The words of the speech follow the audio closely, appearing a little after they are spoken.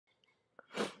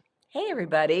Hey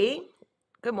everybody,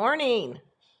 good morning.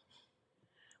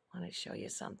 I want to show you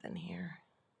something here.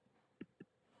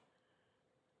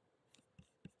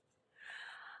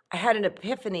 I had an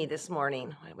epiphany this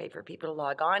morning. I wait for people to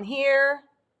log on here.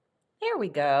 There we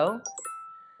go.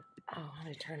 Oh, I'm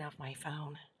going to turn off my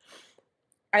phone.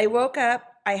 I woke up,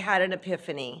 I had an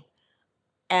epiphany,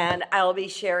 and I'll be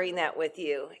sharing that with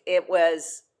you.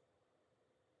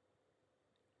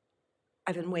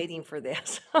 I've been waiting for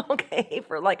this, okay,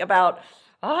 for like about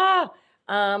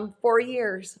 4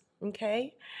 years,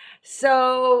 okay?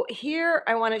 So here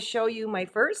I want to show you my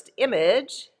first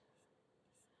image.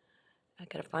 I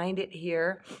gotta find it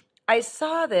here. I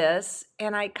saw this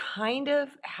and I kind of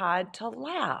had to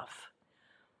laugh,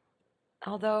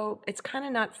 although it's kind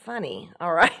of not funny,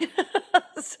 all right?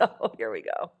 So here we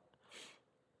go.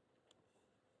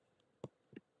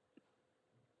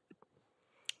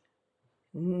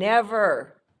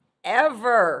 Never,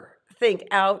 ever think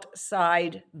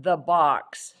outside the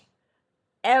box.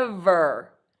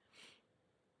 Ever.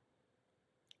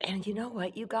 And you know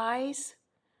what, you guys?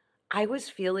 I was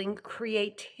feeling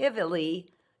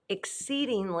creatively,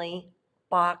 exceedingly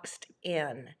boxed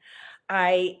in.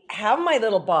 I have my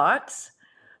little box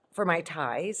for my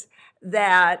ties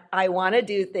that I want to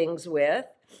do things with,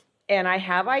 and I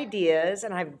have ideas,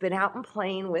 and I've been out and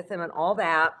playing with them and all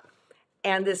that.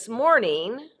 And this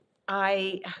morning,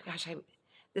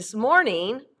 this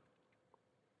morning,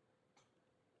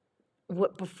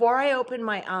 before I opened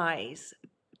my eyes,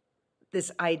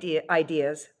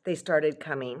 ideas, they started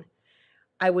coming.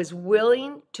 I was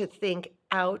willing to think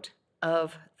out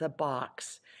of the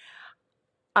box.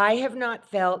 I have not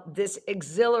felt this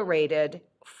exhilarated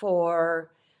for,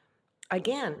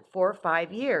 again, 4 or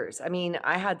 5 years. I mean,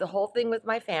 I had the whole thing with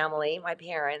my family, my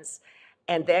parents,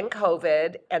 and then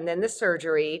COVID, and then the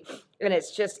surgery, and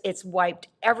it's wiped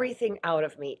everything out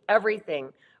of me,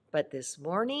 everything. But this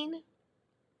morning,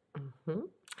 mhm.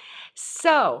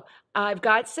 So I've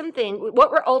got something.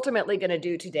 What we're ultimately going to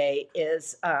do today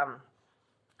is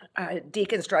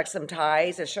deconstruct some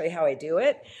ties and show you how I do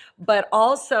it. But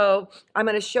also, I'm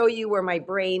going to show you where my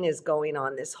brain is going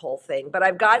on this whole thing. But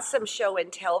I've got some show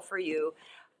and tell for you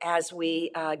as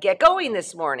we get going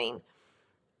this morning.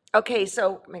 Okay,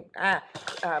 so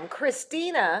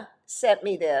Christina sent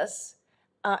me this.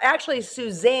 Actually,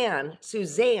 Suzanne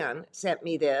sent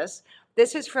me this.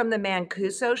 This is from the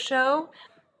Mancuso show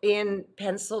in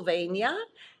Pennsylvania.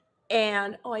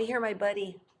 And, oh, I hear my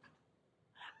buddy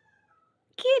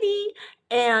Kitty.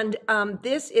 And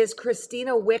this is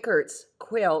Christina Wickert's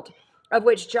quilt, of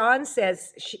which John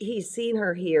says he's seen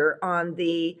her here on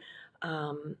the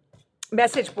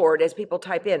message board as people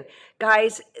type in.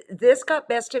 Guys, this got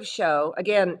best of show.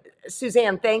 Again,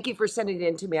 Suzanne, thank you for sending it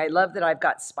in to me. I love that I've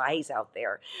got spies out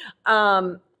there.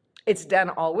 It's done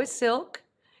all with silk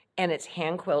and it's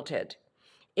hand quilted.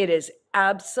 It is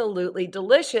absolutely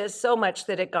delicious, so much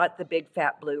that it got the big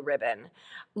fat blue ribbon.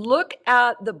 Look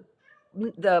at the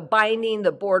binding,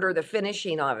 the border, the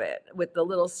finishing of it with the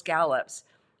little scallops.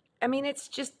 I mean,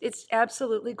 it's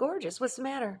absolutely gorgeous. What's the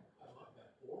matter?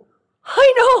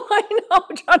 I know.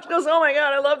 John goes, oh my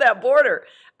God, I love that border.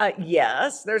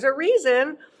 Yes, there's a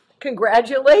reason.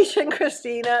 Congratulations,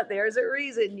 Christina. There's a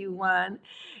reason you won.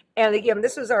 And again,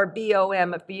 this was our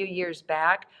BOM a few years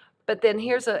back, but then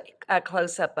here's a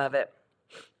close up of it.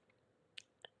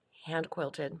 Hand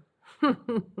quilted.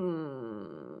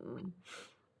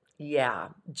 Yeah,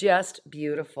 just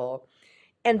beautiful.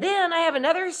 And then I have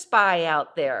another spy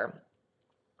out there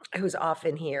who's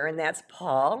often here, and that's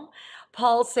Paul.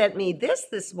 Paul sent me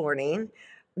this morning.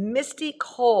 Misty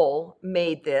Cole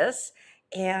made this,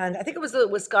 and I think it was the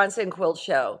Wisconsin Quilt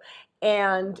Show.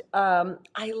 And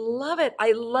I love it.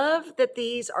 I love that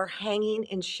these are hanging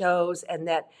in shows and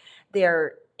that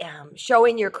they're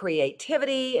showing your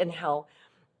creativity and how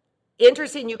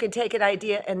interesting you can take an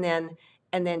idea and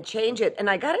then change it. And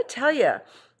I got to tell you,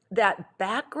 that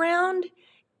background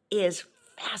is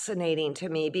fascinating to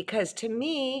me because to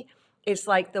me, it's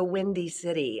like the Windy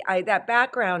City. That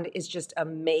background is just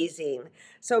amazing.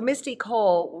 So, Misty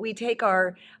Cole, we take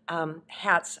our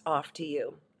hats off to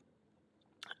you.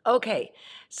 Okay,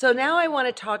 so now I want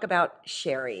to talk about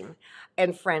sharing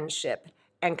and friendship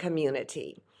and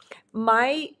community.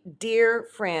 My dear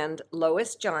friend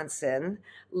Lois Johnson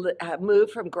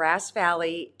moved from Grass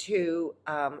Valley to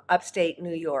upstate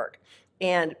New York.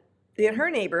 And in her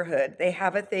neighborhood, they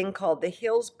have a thing called the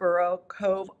Hillsborough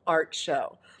Cove Art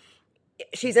Show.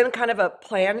 She's in kind of a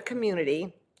planned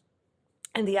community.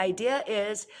 And the idea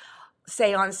is,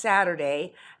 say on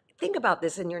Saturday, think about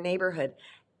this in your neighborhood.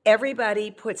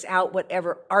 Everybody puts out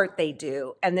whatever art they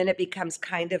do, and then it becomes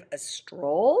kind of a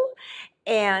stroll.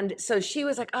 And so she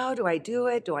was like, oh, do I do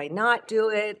it? Do I not do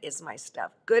it? Is my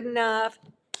stuff good enough?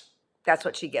 That's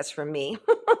what she gets from me.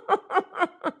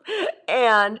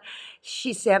 And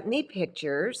she sent me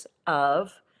pictures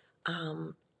of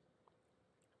um,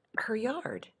 her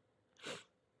yard.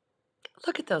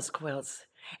 Look at those quilts.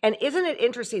 And isn't it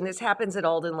interesting? This happens at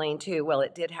Alden Lane too. Well,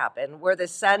 it did happen, where the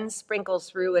sun sprinkles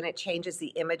through and it changes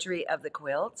the imagery of the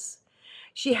quilts.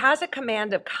 She has a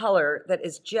command of color that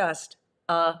is just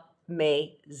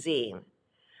amazing.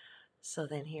 So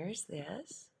then here's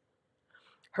this,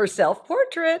 her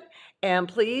self-portrait. And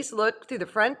please look through the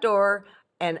front door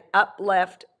and up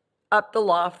left, up the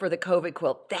loft for the COVID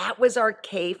quilt. That was our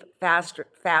Cape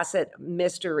Facet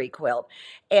Mystery Quilt.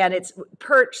 And it's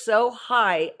perched so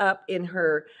high up in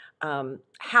her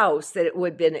house that it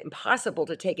would have been impossible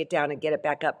to take it down and get it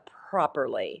back up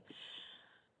properly.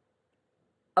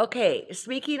 Okay,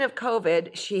 speaking of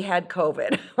COVID, she had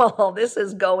COVID while this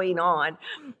is going on.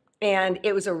 And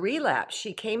it was a relapse.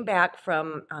 She came back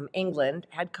from England,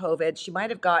 had COVID. She might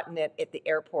have gotten it at the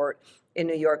airport in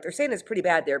New York. They're saying it's pretty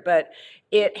bad there, but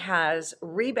it has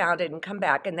rebounded and come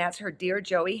back. And that's her dear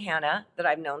Joey Hannah that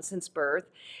I've known since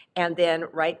birth. And then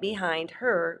right behind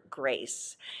her,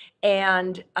 Grace.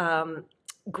 And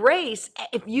Grace,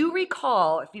 if you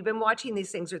recall, if you've been watching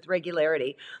these things with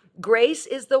regularity, Grace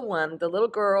is the one, the little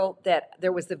girl that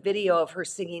there was the video of her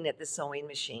singing at the sewing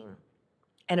machine.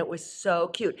 And it was so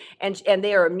cute. And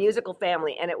they are a musical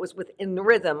family, and it was within the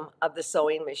rhythm of the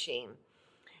sewing machine.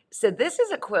 So this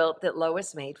is a quilt that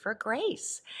Lois made for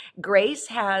Grace. Grace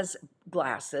has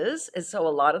glasses, and so a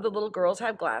lot of the little girls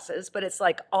have glasses, but it's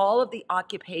like all of the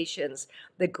occupations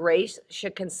that Grace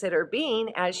should consider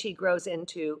being as she grows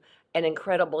into an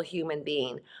incredible human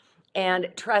being. And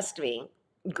trust me,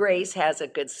 Grace has a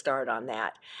good start on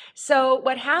that. So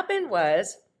what happened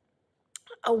was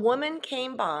a woman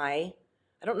came by.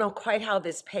 I don't know quite how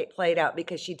this played out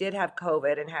because she did have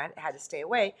COVID and had to stay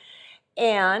away.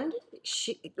 And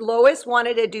Lois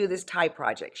wanted to do this tie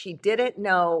project. She doesn't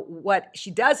know what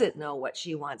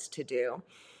she wants to do.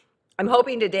 I'm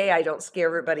hoping today I don't scare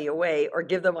everybody away or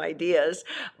give them ideas.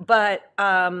 But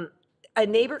a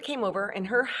neighbor came over, and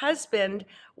her husband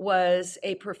was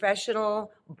a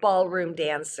professional ballroom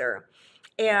dancer.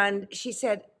 And she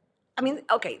said, I mean,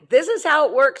 okay, this is how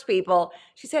it works, people.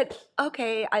 She said,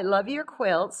 okay, I love your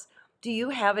quilts. Do you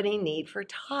have any need for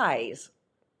ties?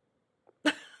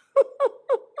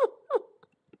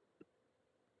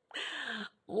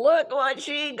 Look what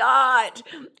she got.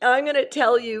 I'm going to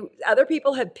tell you, other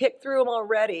people have picked through them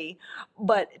already,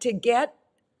 but to get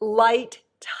light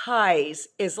ties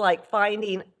is like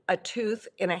finding a tooth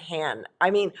in a hen.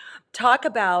 I mean, talk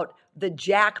about the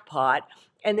jackpot.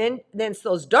 And then it's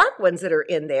those dark ones that are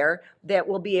in there that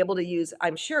we'll be able to use,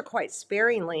 I'm sure, quite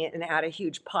sparingly and add a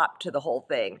huge pop to the whole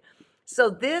thing. So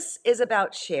this is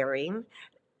about sharing.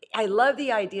 I love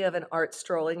the idea of an art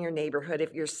stroll in your neighborhood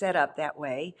if you're set up that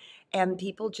way, and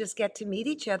people just get to meet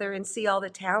each other and see all the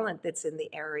talent that's in the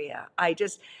area.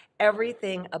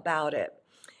 Everything about it.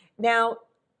 Now,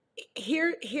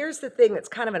 here's the thing that's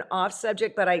kind of an off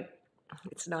subject, but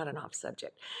it's not an off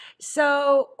subject.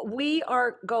 So we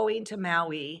are going to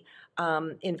Maui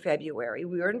in February.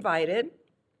 We were invited.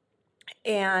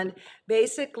 And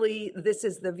basically, this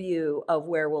is the view of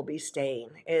where we'll be staying.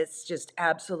 It's just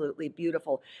absolutely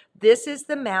beautiful. This is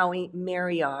the Maui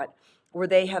Marriott, where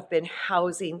they have been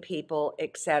housing people,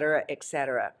 et cetera, et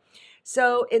cetera.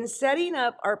 So in setting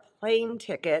up our plane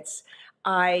tickets,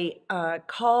 I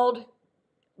called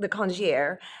the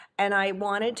concierge, and I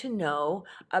wanted to know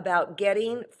about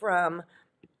getting from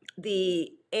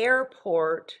the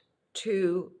airport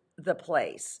to the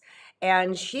place.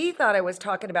 And she thought I was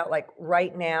talking about like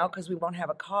right now because we won't have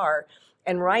a car.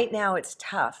 And right now it's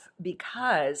tough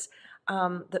because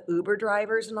the Uber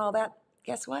drivers and all that,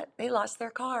 guess what? They lost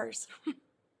their cars.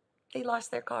 They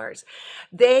lost their cars.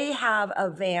 They have a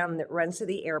van that runs to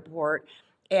the airport,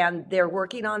 and they're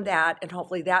working on that, and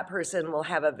hopefully that person will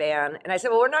have a van. And I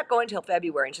said, well, we're not going till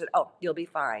February. And she said, oh, you'll be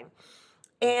fine.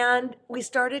 And we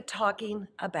started talking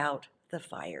about the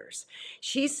fires.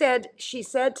 She said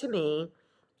to me,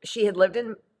 she had lived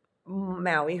in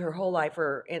Maui her whole life,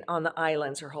 or on the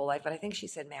islands her whole life, but I think she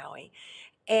said Maui.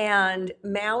 And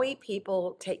Maui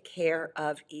people take care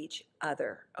of each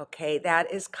other, okay?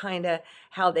 That is kind of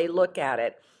how they look at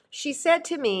it. She said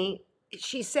to me,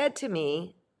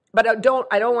 but I don't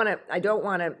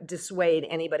want to dissuade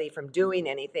anybody from doing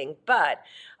anything, but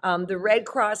the Red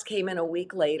Cross came in a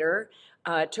week later,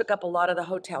 took up a lot of the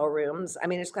hotel rooms. I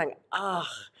mean, it's kind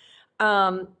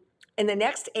of, in the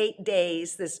next 8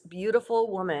 days, this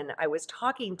beautiful woman I was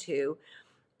talking to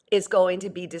is going to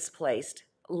be displaced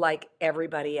like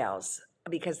everybody else.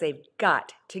 because they've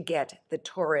got to get the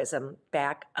tourism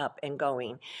back up and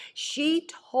going. She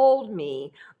told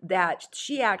me that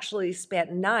she actually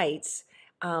spent nights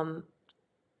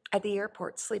at the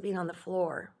airport sleeping on the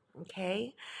floor.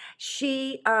 Okay.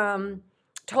 She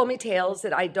told me tales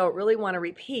that I don't really want to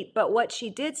repeat, but what she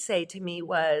did say to me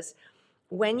was,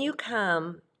 when you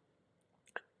come,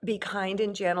 be kind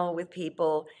and gentle with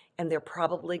people, and they're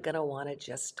probably going to want to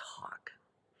just talk.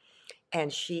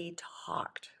 And she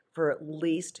talked for at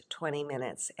least 20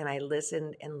 minutes, and I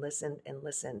listened and listened and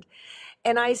listened.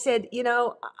 And I said,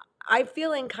 I'm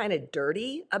feeling kind of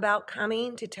dirty about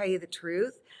coming, to tell you the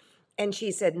truth. And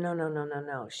she said, no, no, no, no,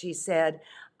 no. She said,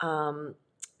 um,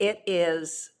 it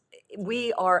is,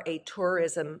 we are a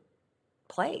tourism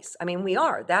place. I mean, we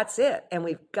are. That's it. And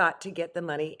we've got to get the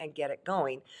money and get it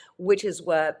going, which is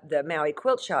what the Maui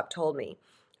Quilt Shop told me.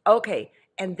 Okay.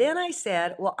 And then I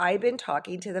said, well, I've been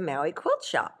talking to the Maui Quilt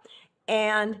Shop.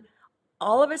 And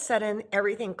all of a sudden,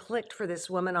 everything clicked for this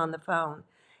woman on the phone.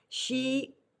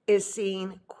 She is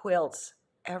seeing quilts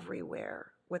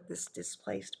everywhere with this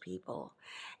displaced people.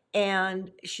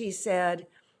 And she said,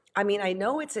 I mean, I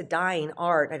know it's a dying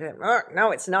art. I said, "Oh,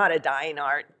 no, it's not a dying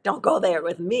art. Don't go there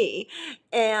with me."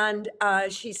 And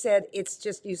she said, it's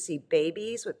just, you see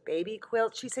babies with baby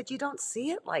quilts. She said, you don't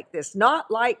see it like this,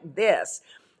 not like this.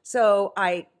 So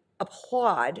I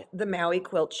applaud the Maui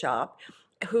Quilt Shop,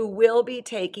 who will be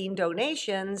taking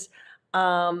donations.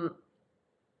 Um,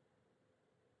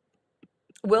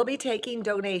 will be taking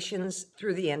donations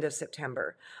through the end of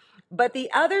September. But the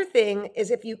other thing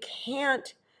is, if you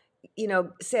can't,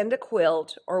 send a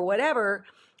quilt or whatever,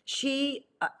 she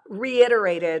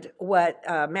reiterated what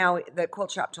Maui, the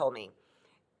quilt shop, told me.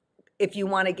 If you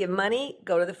want to give money,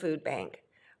 go to the food bank.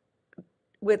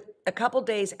 With a couple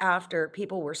days after,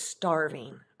 people were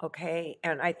starving, okay?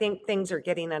 And I think things are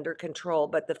getting under control.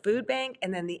 But the food bank,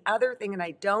 and then the other thing, and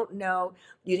I don't know,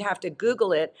 you'd have to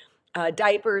Google it,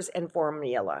 diapers and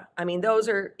formula. I mean, those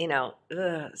are,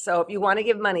 ugh. So if you want to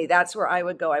give money, that's where I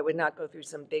would go. I would not go through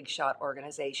some big shot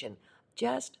organization.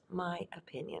 Just my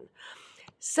opinion.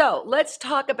 So let's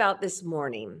talk about this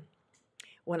morning.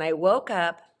 When I woke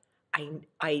up,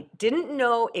 I didn't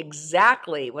know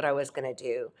exactly what I was going to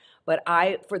do, but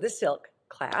for the silk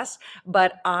class,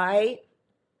 but I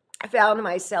found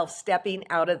myself stepping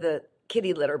out of the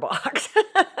kitty litter box.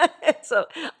 So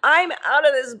I'm out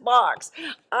of this box.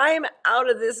 I'm out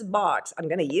of this box. I'm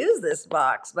going to use this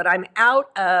box, but I'm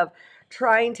out of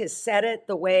trying to set it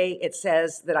the way it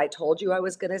says that I told you I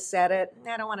was going to set it.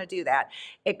 I don't want to do that,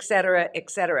 et cetera, et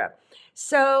cetera.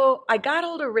 So I got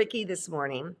hold of Ricky this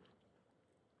morning,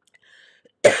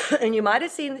 and you might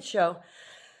have seen the show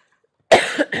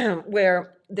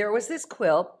where there was this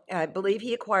quilt. I believe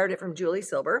he acquired it from Julie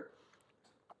Silber,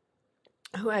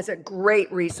 who has a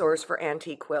great resource for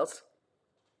antique quilts.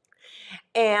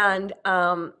 And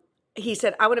he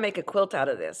said, I want to make a quilt out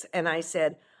of this. And I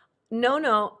said, no,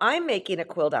 no, I'm making a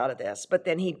quilt out of this. But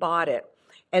then he bought it.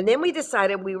 And then we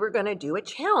decided we were going to do a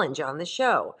challenge on the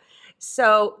show.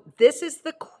 So this is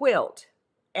the quilt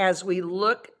as we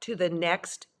look to the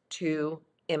next two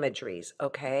imageries,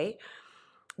 okay?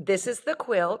 This is the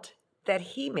quilt that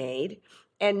he made.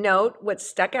 And note, what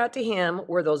stuck out to him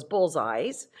were those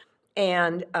bullseyes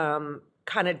and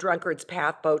kind of drunkard's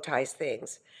path bow ties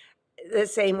things. The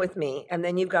same with me. And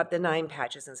then you've got the 9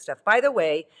 patches and stuff. By the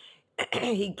way,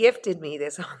 he gifted me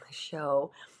this on the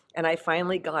show, and I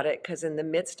finally got it because in the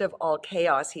midst of all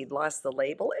chaos, he'd lost the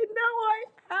label, and now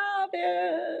I have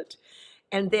it.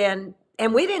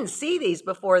 And we didn't see these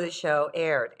before the show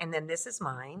aired. And then this is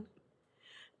mine.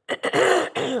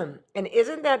 And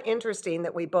isn't that interesting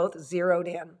that we both zeroed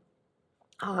in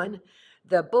on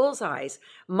the bullseyes?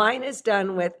 Mine is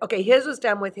done with, okay, his was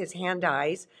done with his hand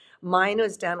dyes. Mine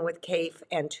was done with Kaif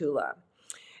and Tula.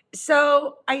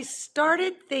 So I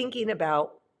started thinking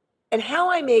about, and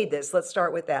how I made this. Let's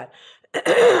start with that.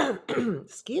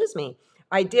 Excuse me.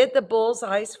 I did the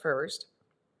bullseyes first,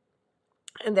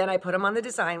 and then I put them on the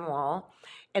design wall,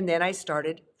 and then I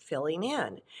started filling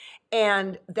in.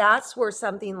 And that's where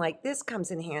something like this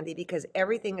comes in handy, because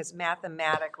everything is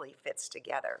mathematically fits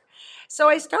together. So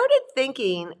I started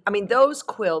thinking, I mean, those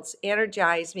quilts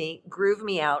energize me, groove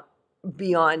me out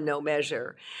beyond no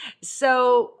measure.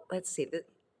 So let's see.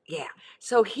 Yeah.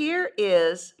 So here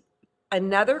is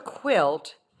another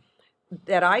quilt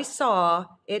that I saw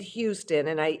at Houston,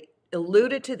 and I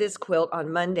alluded to this quilt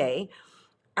on Monday.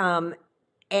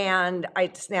 And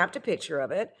I snapped a picture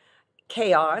of it.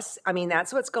 Chaos. I mean,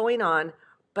 that's what's going on.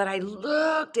 But I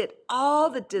looked at all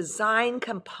the design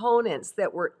components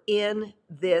that were in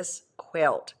this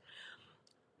quilt.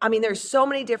 I mean, there's so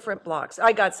many different blocks.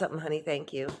 I got something, honey.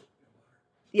 Thank you.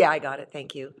 Yeah, I got it.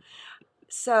 Thank you.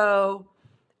 So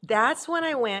that's when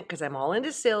I went, because I'm all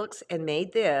into silks, and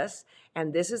made this.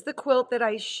 And this is the quilt that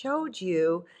I showed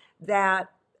you that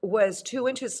was 2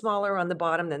 inches smaller on the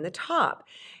bottom than the top.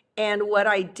 And what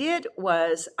I did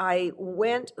was I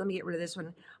went, let me get rid of this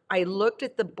one. I looked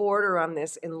at the border on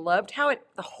this and loved how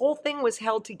the whole thing was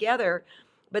held together.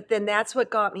 But then that's what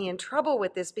got me in trouble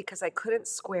with this, because I couldn't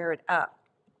square it up.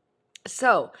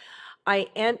 So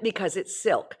because it's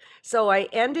silk. So I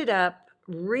ended up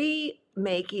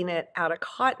remaking it out of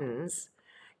cottons,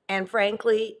 and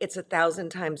frankly, it's 1,000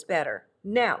 times better.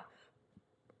 Now,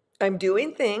 I'm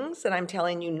doing things that I'm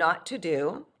telling you not to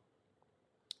do.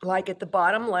 Like at the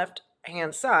bottom left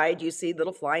hand side, you see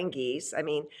little flying geese. I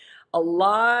mean,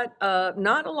 not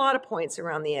a lot of points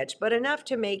around the edge, but enough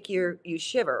to make you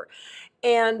shiver.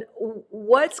 And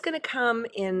what's going to come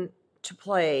into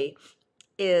play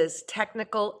is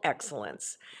technical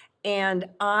excellence. And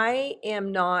I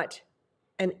am not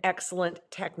an excellent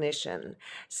technician.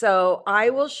 So I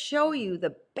will show you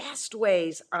the best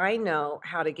ways I know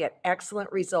how to get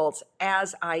excellent results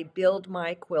as I build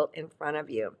my quilt in front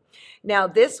of you. Now,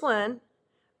 this one,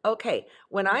 okay,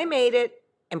 when I made it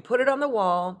and put it on the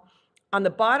wall, on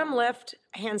the bottom left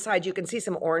hand side, you can see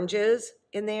some oranges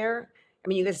in there. I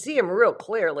mean, you can see them real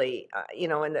clearly, in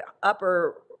the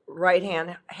upper right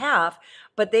hand half,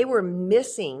 but they were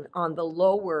missing on the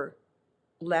lower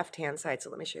left hand side. So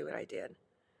let me show you what I did.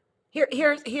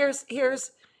 Here's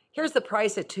the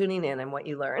price of tuning in and what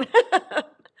you learn.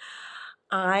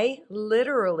 I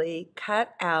literally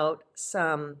cut out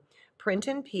some print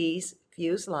and piece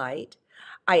fuse light.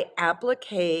 I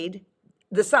appliqued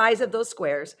the size of those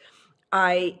squares.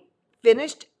 I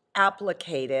finished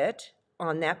appliqued it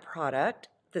on that product,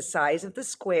 the size of the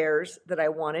squares that I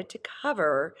wanted to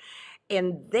cover,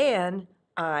 and then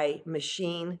I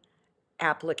machine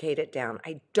appliqued it down.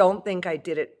 I don't think I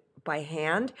did it by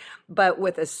hand, but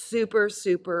with a super,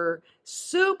 super,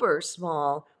 super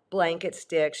small blanket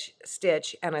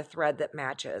stitch and a thread that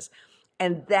matches.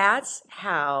 And that's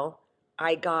how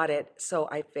I got it. So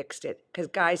I fixed it. Because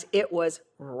guys, it was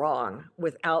wrong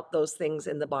without those things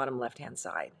in the bottom left-hand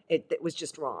side. It was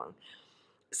just wrong.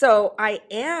 So I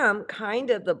am kind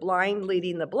of the blind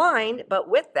leading the blind, but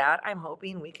with that, I'm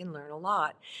hoping we can learn a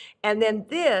lot. And then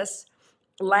this,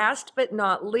 last but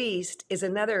not least, is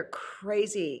another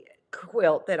crazy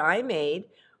quilt that I made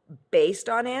based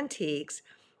on antiques,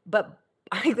 but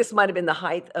I think this might have been the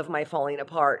height of my falling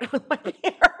apart with my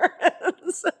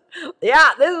parents.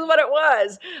 Yeah, this is what it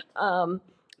was.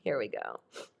 Here we go.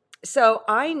 So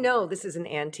I know this is an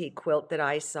antique quilt that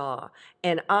I saw,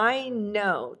 and I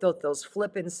know that those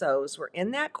flip and sews were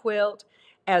in that quilt,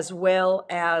 as well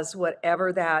as whatever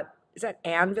is that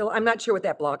anvil? I'm not sure what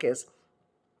that block is.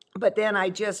 But then I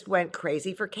just went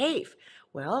crazy for cave.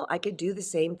 Well, I could do the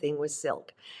same thing with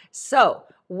silk. So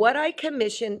what I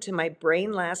commissioned to my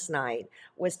brain last night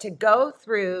was to go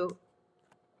through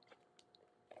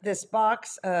this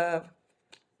box of,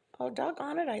 oh,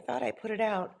 doggone it, I thought I put it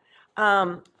out.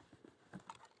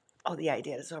 Oh, the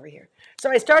idea is over here.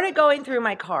 So I started going through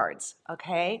my cards,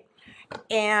 okay?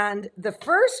 And the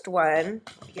first one,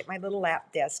 let me get my little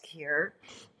lap desk here,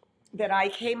 that I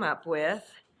came up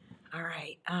with. All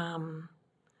right.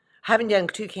 Haven't done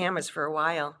 2 cameras for a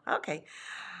while. Okay.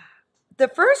 The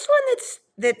first one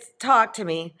that's talked to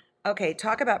me, okay,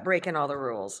 talk about breaking all the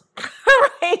rules.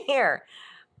 Right here.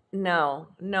 No,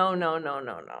 no, no, no,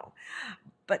 no, no.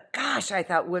 But gosh, I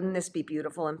thought, wouldn't this be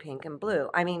beautiful in pink and blue?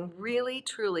 I mean, really,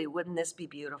 truly, wouldn't this be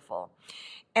beautiful?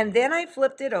 And then I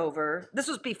flipped it over. This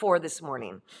was before this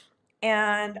morning.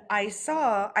 And I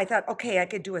thought, okay, I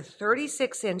could do a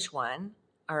 36-inch one,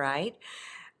 all right,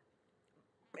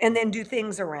 and then do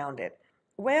things around it.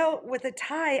 Well, with a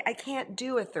tie, I can't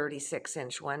do a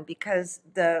 36-inch one because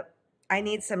I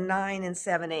need some 9 and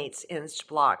 7/8 inch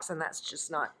blocks, and that's just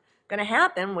not going to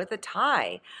happen with a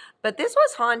tie. But this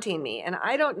was haunting me, and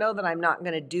I don't know that I'm not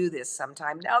going to do this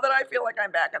sometime now that I feel like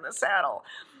I'm back in the saddle.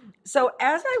 So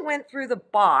as I went through the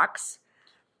box,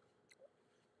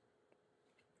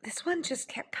 this one just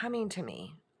kept coming to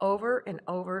me over and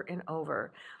over and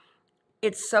over.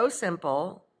 It's so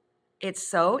simple. It's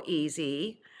so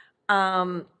easy.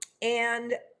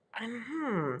 And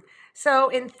so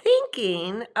in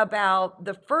thinking about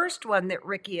the first one that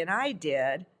Ricky and I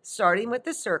did, starting with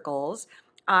the circles,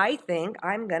 I think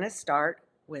I'm going to start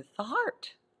with the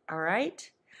heart. All right.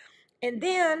 And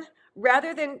then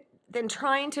rather than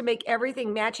trying to make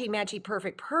everything matchy,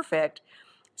 perfect,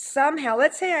 somehow,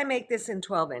 let's say I make this in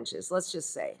 12 inches. Let's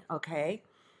just say, okay.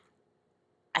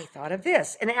 I thought of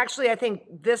this. And actually, I think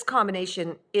this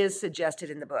combination is suggested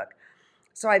in the book.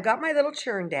 So I've got my little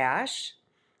churn dash.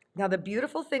 Now, the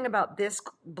beautiful thing about this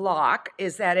block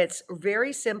is that it's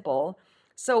very simple.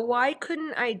 So why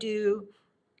couldn't I do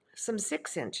some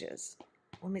 6 inches?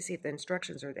 Let me see if the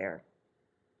instructions are there.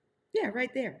 Yeah,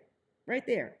 right there, right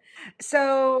there.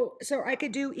 So I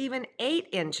could do even 8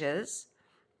 inches,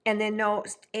 and then no,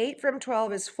 8 from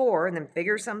 12 is 4, and then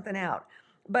figure something out.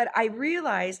 But I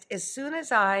realized as soon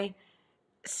as I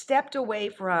stepped away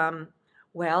from,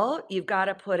 well, you've got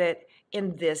to put it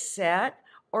in this set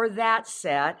or that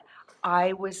set,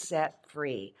 I was set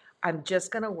free. I'm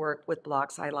just going to work with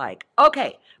blocks I like.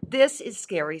 Okay, this is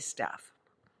scary stuff.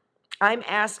 I'm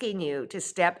asking you to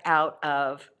step out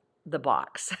of the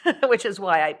box, which is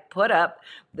why I put up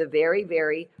the very,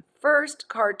 very first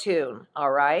cartoon,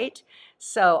 all right?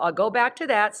 So I'll go back to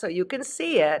that so you can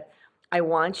see it. I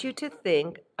want you to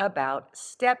think about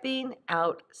stepping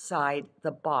outside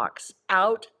the box,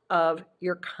 out of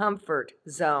your comfort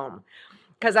zone.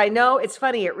 Because I know it's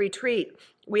funny at retreat,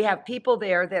 we have people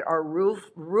there that are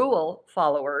rule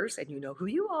followers, and you know who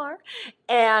you are.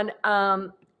 And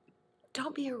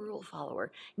don't be a rule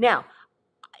follower. Now,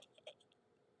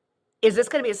 is this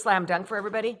going to be a slam dunk for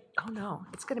everybody? Oh no,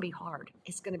 it's going to be hard.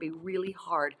 It's going to be really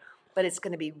hard, but it's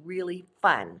going to be really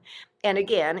fun. And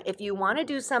again, if you want to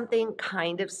do something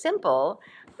kind of simple,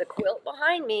 the quilt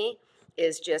behind me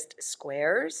is just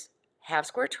squares, half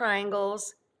square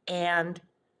triangles, and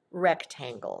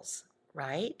rectangles,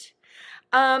 right?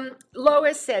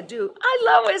 Lois said,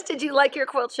 Hi Lois, did you like your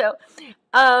quilt show?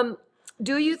 Um,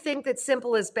 do you think that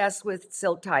simple is best with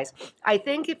silk ties? I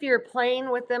think if you're playing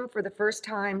with them for the first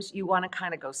times, you want to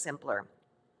kind of go simpler.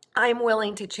 I'm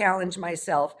willing to challenge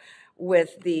myself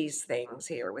with these things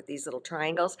here, with these little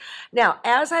triangles. Now,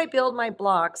 as I build my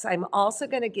blocks, I'm also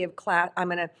going to give class, I'm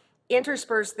going to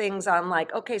intersperse things on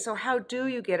like, okay, so how do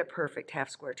you get a perfect half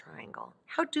square triangle?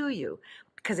 How do you?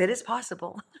 Because it is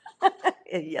possible.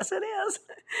 Yes, it is.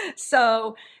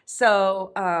 So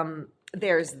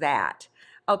there's that.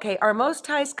 Okay, are most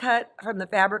ties cut from the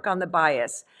fabric on the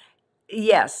bias?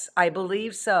 Yes, I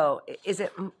believe so. Is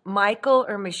it Michael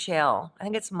or Michelle? I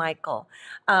think it's Michael.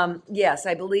 Yes,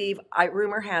 I believe,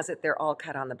 rumor has it they're all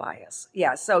cut on the bias.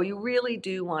 Yeah, so you really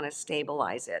do want to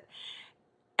stabilize it.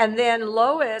 And then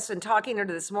Lois, and talking to her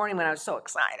this morning when I was so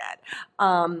excited,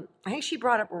 I think she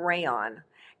brought up rayon.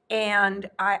 And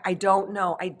I don't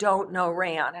know. I don't know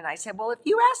rayon. And I said, well, if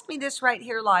you asked me this right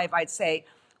here live, I'd say,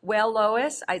 well,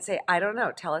 Lois, I'd say, I don't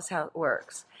know. Tell us how it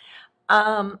works.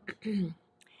 Um,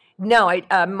 no,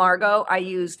 Margot,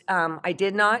 I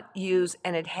did not use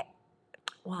an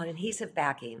adhesive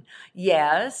backing.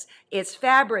 Yes, it's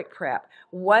fabric prep.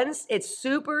 Once it's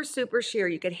super, super sheer,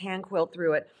 you could hand quilt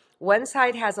through it. One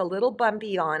side has a little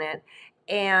bumpy on it,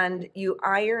 and you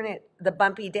iron it, the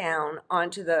bumpy down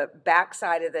onto the back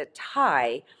side of the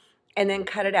tie, and then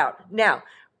cut it out. Now,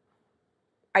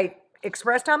 I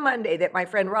expressed on Monday that my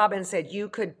friend Robin said you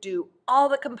could do all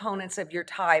the components of your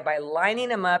tie by lining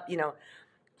them up,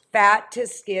 fat to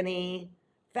skinny,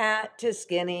 fat to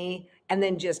skinny, and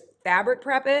then just fabric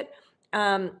prep it.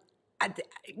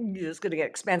 It's going to get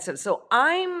expensive. So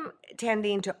I'm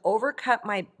tending to overcut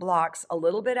my blocks a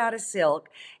little bit out of silk,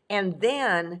 and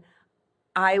then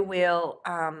I will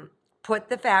put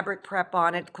the fabric prep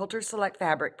on it, Quilter Select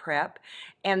Fabric Prep,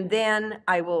 and then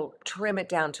I will trim it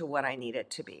down to what I need it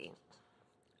to be.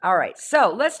 All right,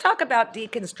 so let's talk about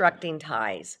deconstructing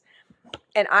ties.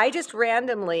 And I just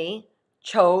randomly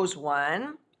chose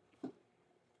one.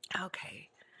 Okay.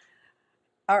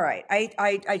 All right.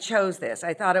 I chose this.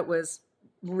 I thought it was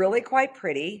really quite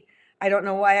pretty. I don't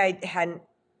know why I hadn't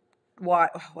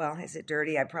well, is it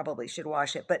dirty? I probably should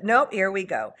wash it. But nope, here we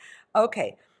go.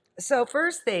 Okay. So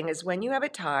first thing is when you have a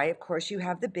tie, of course, you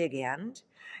have the big end.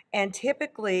 And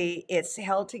typically it's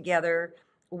held together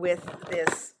with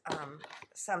this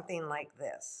something like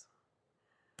this.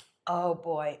 Oh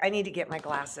boy, I need to get my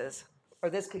glasses or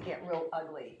this could get real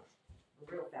ugly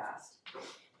real fast.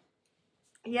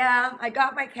 Yeah, I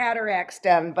got my cataracts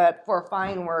done, but for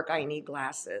fine work, I need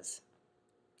glasses.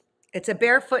 It's a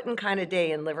barefooting kind of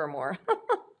day in Livermore.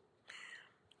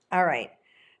 All right,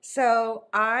 so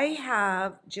I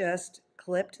have just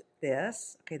clipped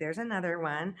this. Okay, there's another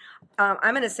one.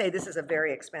 I'm going to say this is a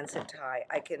very expensive tie.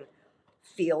 I can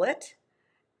feel it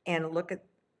and look at,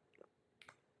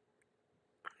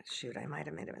 shoot, I might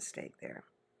have made a mistake there.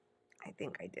 I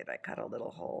think I did. I cut a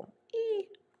little hole. Eee.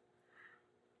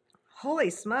 Holy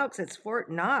smokes, it's Fort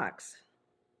Knox.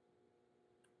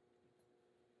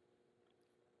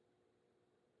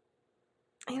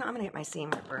 I'm going to get my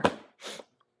seam ripper.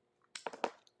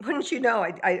 Wouldn't you know,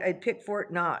 I'd pick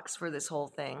Fort Knox for this whole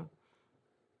thing.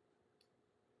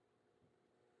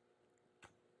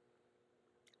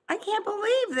 I can't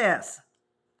believe this.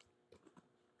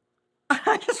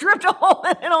 I just ripped a hole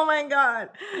in it. Oh my God.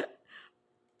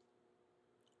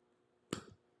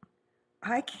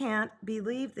 I can't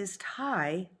believe this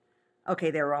tie.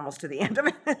 Okay, they were almost to the end of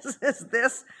it. Is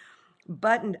this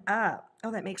buttoned up?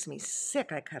 Oh, that makes me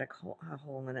sick. I cut a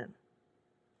hole in it.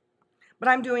 But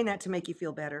I'm doing that to make you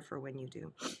feel better for when you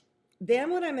do.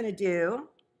 Then what I'm going to do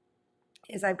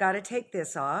is I've got to take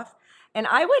this off. And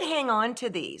I would hang on to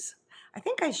these. I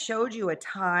think I showed you a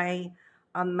tie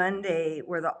on Monday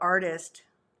where the artist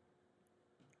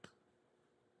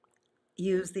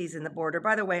used these in the border.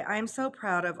 By the way, I'm so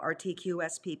proud of our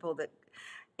TQS people that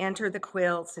enter the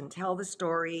quilts and tell the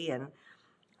story. And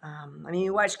I mean,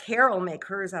 you watch Carol make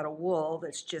hers out of wool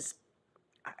that's just,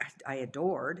 I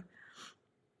adored.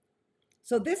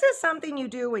 So this is something you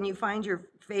do when you find your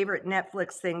favorite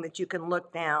Netflix thing that you can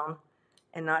look down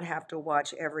and not have to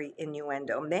watch every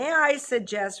innuendo. May I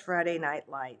suggest Friday Night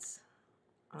Lights?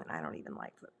 I mean, I don't even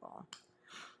like football.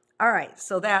 All right,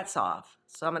 so that's off.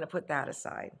 So I'm going to put that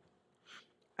aside.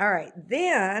 All right,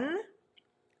 then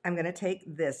I'm going to take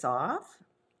this off.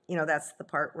 You know, that's the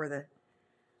part where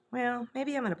well,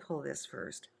 maybe I'm going to pull this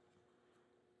first.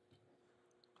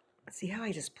 See how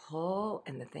I just pull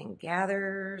and the thing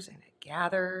gathers and it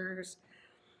gathers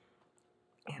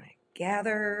and it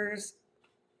gathers.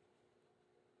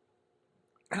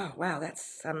 Oh, wow, that's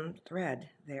some thread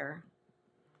there.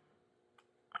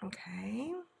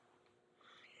 Okay.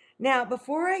 Now,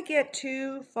 before I get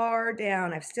too far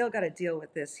down, I've still got to deal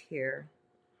with this here.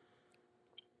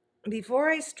 Before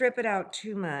I strip it out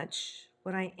too much,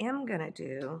 what I am going to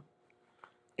do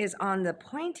is on the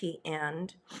pointy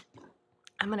end,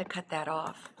 I'm going to cut that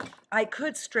off. I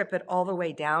could strip it all the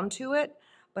way down to it,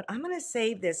 but I'm going to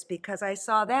save this because I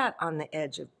saw that on the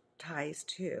edge of ties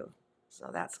too. So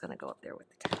that's going to go up there with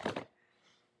the tie.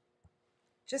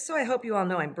 Just so I hope you all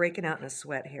know I'm breaking out in a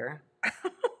sweat here.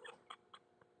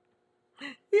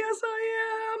 Yes,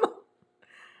 I am.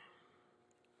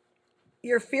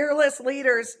 Your fearless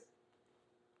leaders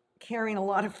carrying a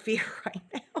lot of fear right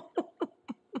now.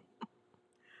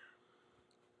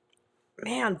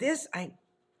 Man, I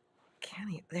can't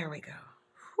even, there we go.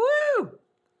 Woo!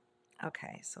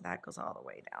 Okay, so that goes all the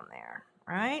way down there,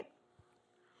 right?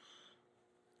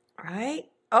 Right?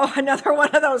 Oh, another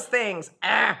one of those things.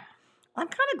 I'm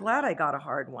kind of glad I got a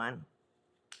hard one.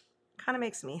 Kind of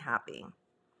makes me happy.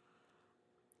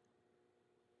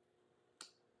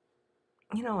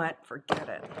 You know what? Forget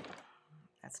it.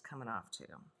 That's coming off too.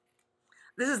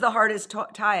 This is the hardest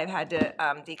tie I've had to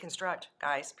deconstruct,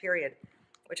 guys, period,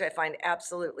 which I find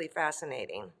absolutely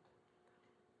fascinating.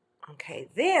 Okay,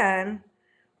 then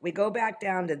we go back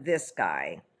down to this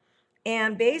guy.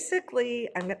 And basically,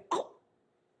 I'm going to, oh,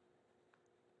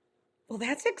 well,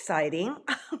 that's exciting.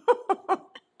 I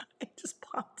just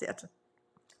popped it.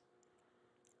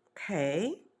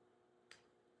 Okay.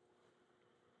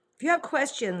 If you have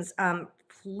questions,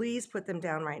 please put them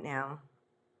down right now.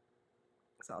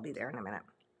 So I'll be there in a minute.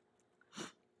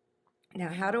 Now,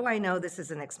 how do I know this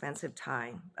is an expensive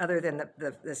tie? Other than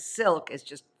the silk is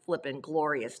just flippin'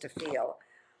 glorious to feel.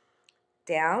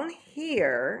 Down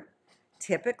here,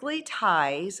 typically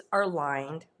ties are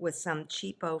lined with some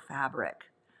cheapo fabric.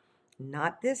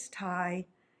 Not this tie,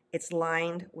 it's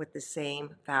lined with the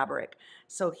same fabric.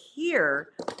 So here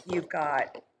you've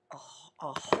got a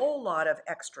whole lot of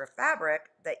extra fabric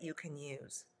that you can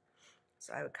use.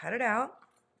 So I would cut it out,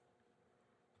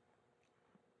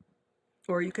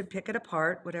 or you could pick it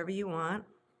apart, whatever you want.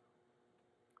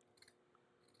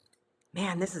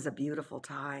 Man, this is a beautiful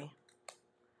tie.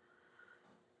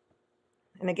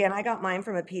 And again, I got mine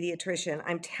from a pediatrician.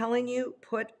 I'm telling you,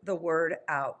 put the word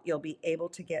out. You'll be able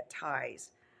to get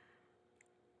ties.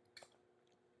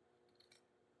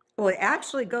 Well,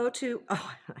 actually go to,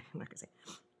 oh, I'm not gonna say,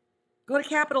 go to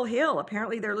Capitol Hill.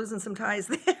 Apparently they're losing some ties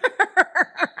there.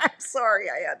 I'm sorry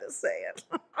I had to say it.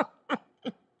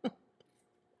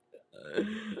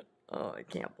 Oh, I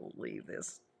can't believe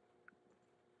this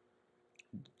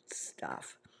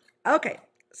stuff. Okay,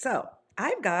 so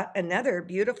I've got another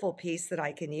beautiful piece that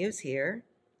I can use here.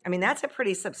 I mean, that's a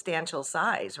pretty substantial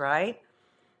size, right?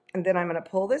 And then I'm going to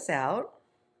pull this out.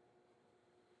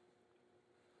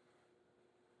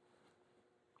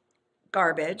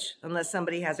 Garbage, unless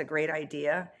somebody has a great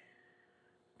idea.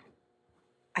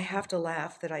 I have to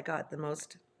laugh that I got the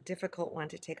most difficult one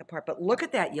to take apart. But look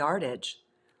at that yardage.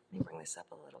 Let me bring this up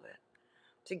a little bit.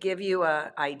 To give you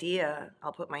an idea,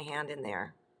 I'll put my hand in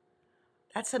there.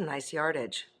 That's some nice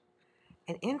yardage.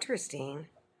 And interesting,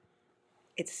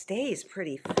 it stays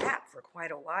pretty fat for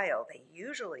quite a while. They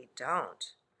usually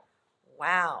don't.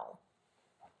 Wow.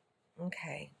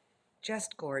 Okay,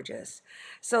 just gorgeous.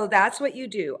 So that's what you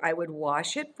do. I would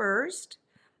wash it first,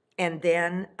 and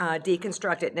then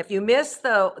deconstruct it. And if you missed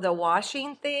the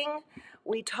washing thing,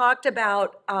 we talked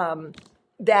about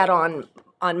that on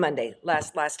Monday,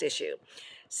 last issue.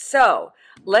 So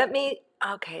let me,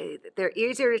 okay, they're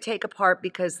easier to take apart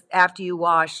because after you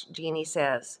wash, Jeannie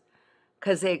says,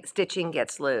 because the stitching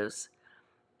gets loose.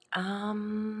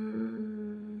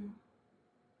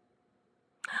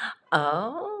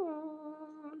 Oh,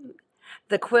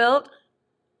 the quilt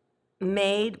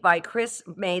made by Chris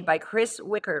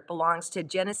Wickert belongs to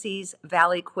Genesee's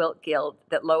Valley Quilt Guild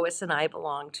that Lois and I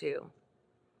belong to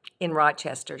in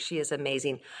Rochester. She is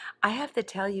amazing. I have to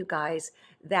tell you guys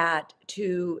that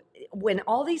when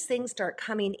all these things start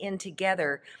coming in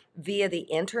together via the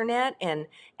internet and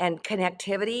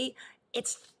connectivity,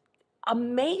 it's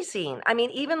amazing. I mean,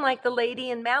 even like the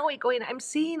lady in Maui going, I'm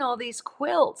seeing all these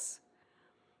quilts.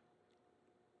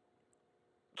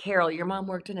 Carol, your mom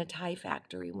worked in a tie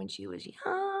factory when she was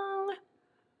young.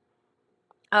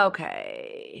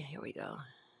 Okay, here we go.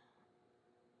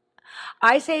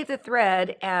 I save the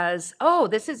thread as, oh,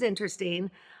 this is interesting,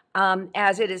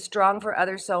 as it is strong for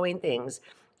other sewing things.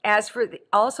 As for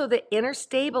also the inner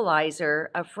stabilizer,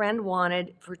 a friend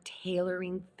wanted for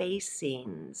tailoring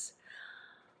facings.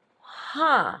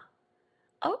 Huh.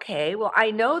 Okay, well, I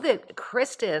know that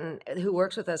Kristen, who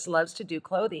works with us, loves to do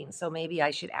clothing, so maybe I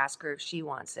should ask her if she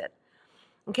wants it.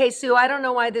 Okay, Sue, I don't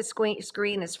know why this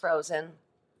screen is frozen.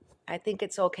 I think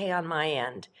it's okay on my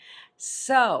end.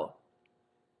 So,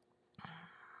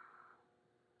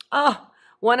 oh,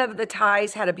 one of the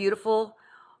ties had a beautiful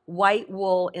white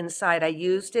wool inside. I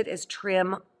used it as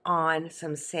trim on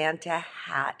some Santa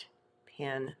hat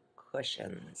pin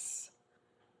cushions.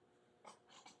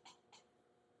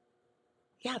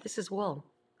 Yeah, this is wool.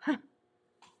 Huh.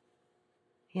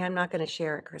 Yeah, I'm not going to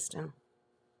share it, Kristen.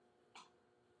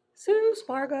 Sue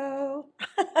Spargo.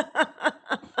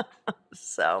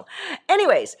 So,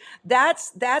 anyways,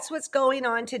 that's what's going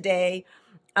on today.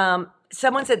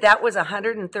 Someone said that was a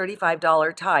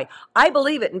 $135 tie. I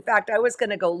believe it. In fact, I was going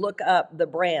to go look up the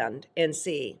brand and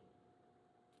see.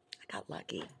 I got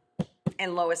lucky.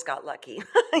 And Lois got lucky.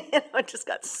 I just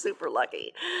got super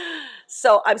lucky.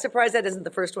 So I'm surprised that isn't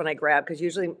the first one I grabbed because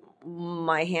usually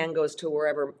my hand goes to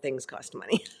wherever things cost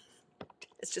money.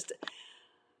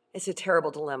 It's a terrible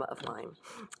dilemma of mine.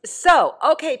 So,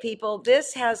 okay, people,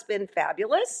 this has been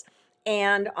fabulous.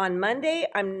 And on Monday,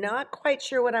 I'm not quite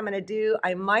sure what I'm going to do.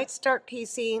 I might start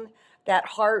piecing that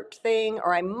heart thing,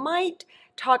 or I might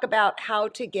talk about how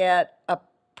to get a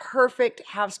perfect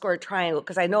half square triangle,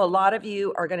 because I know a lot of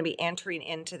you are going to be entering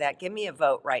into that. Give me a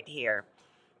vote right here.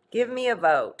 Give me a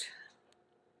vote.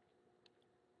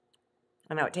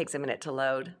 I know it takes a minute to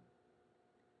load.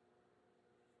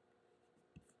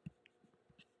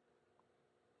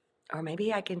 Or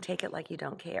maybe I can take it like you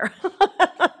don't care.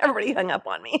 Everybody hung up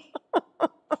on me.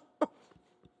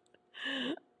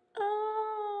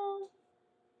 Oh.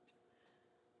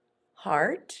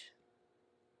 Heart.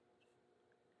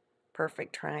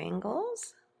 Perfect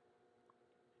triangles.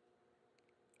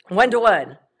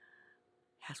 1-to-1.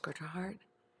 Half square to heart.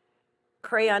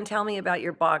 Crayon, tell me about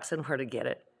your box and where to get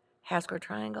it. Half square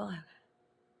triangle.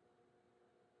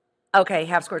 Okay,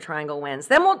 half square triangle wins.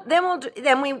 Then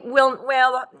we will,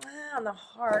 well, on the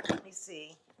heart, let me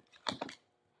see.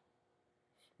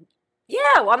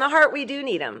 Yeah, on the heart, we do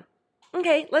need them.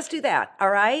 Okay, let's do that. All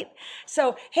right.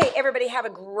 So, hey, everybody, have a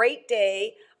great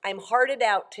day. I'm hearted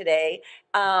out today.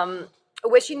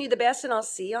 Wishing you the best, and I'll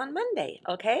see you on Monday.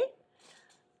 Okay.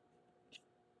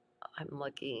 I'm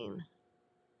looking.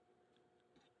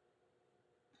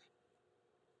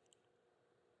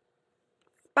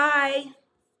 Bye.